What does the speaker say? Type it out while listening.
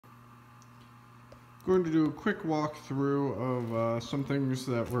Going to do a quick walkthrough of some things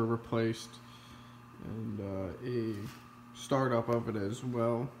that were replaced and a startup of it as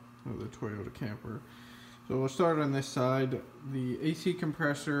well, of the Toyota camper. So we'll start on this side. The AC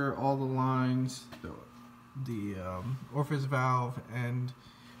compressor, all the lines, the orifice valve and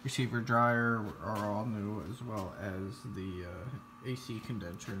receiver dryer are all new, as well as the AC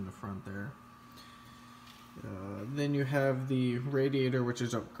condenser in the front there. Then you have the radiator, which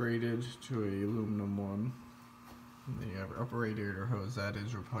is upgraded to a aluminum one. And then you have upper radiator hose that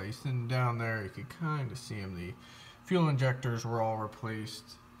is replaced, and down there you can kind of see them. The fuel injectors were all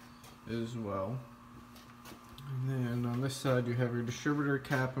replaced as well. And then on this side you have your distributor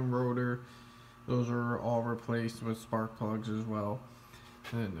cap and rotor. Those are all replaced with spark plugs as well.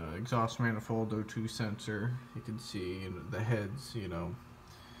 And exhaust manifold O2 sensor. You can see the heads,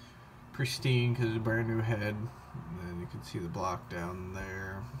 pristine because it's a brand new head. And then you can see the block down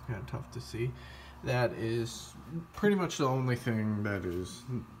there, kind of tough to see. That is pretty much the only thing that is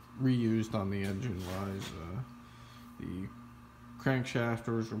reused on the engine wise. The crankshaft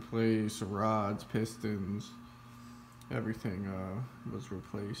was replaced, the rods, pistons, everything was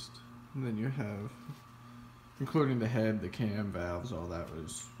replaced. And then you have, including the head, the cam, valves, all that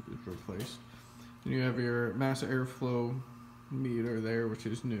is replaced. And you have your mass airflow meter there, which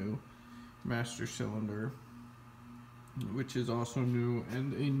is new. Master cylinder, which is also new,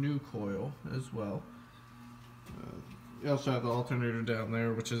 and a new coil as well. You also have the alternator down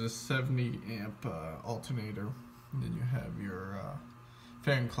there, which is a 70 amp alternator. And then you have your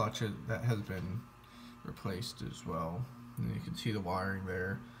fan clutch that has been replaced as well. And you can see the wiring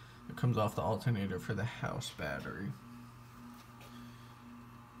there. It comes off the alternator for the house battery.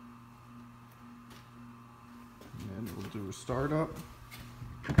 And then we'll do a startup.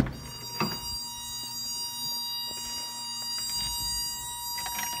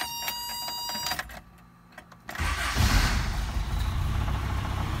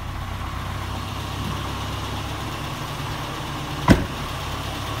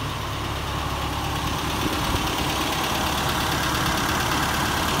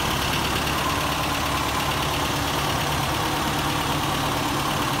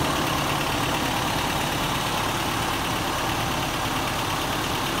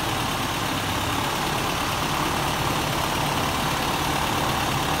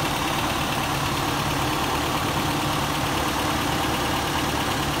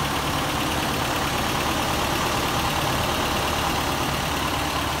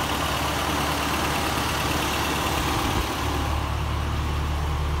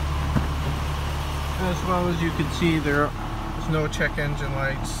 As well as you can see, there's no check engine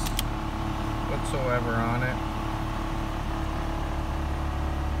lights whatsoever on it.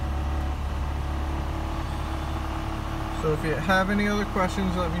 So if you have any other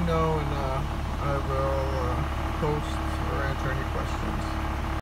questions, let me know, and I will post or answer any questions.